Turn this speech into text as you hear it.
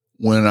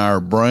When our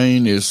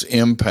brain is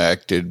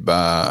impacted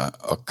by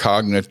a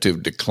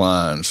cognitive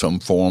decline, some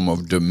form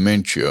of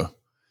dementia,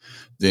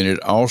 then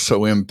it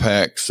also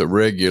impacts the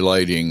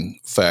regulating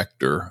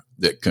factor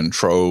that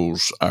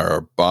controls our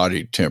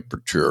body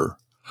temperature.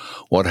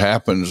 What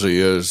happens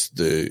is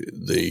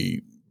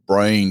the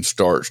brain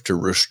starts to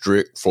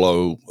restrict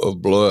flow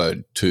of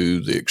blood to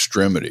the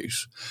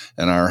extremities,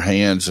 and our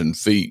hands and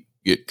feet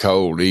get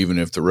cold even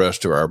if the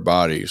rest of our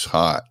body is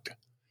hot.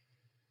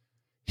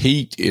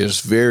 Heat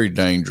is very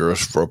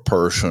dangerous for a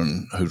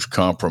person who's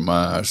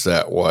compromised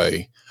that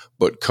way,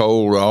 but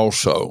cold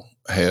also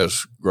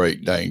has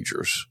great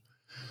dangers.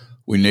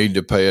 We need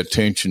to pay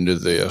attention to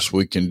this.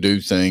 We can do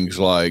things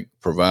like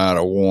provide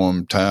a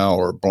warm towel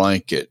or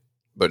blanket,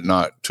 but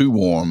not too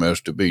warm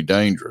as to be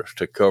dangerous,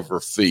 to cover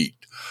feet,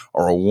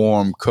 or a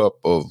warm cup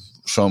of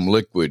some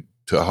liquid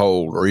to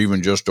hold, or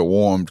even just a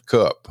warmed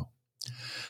cup.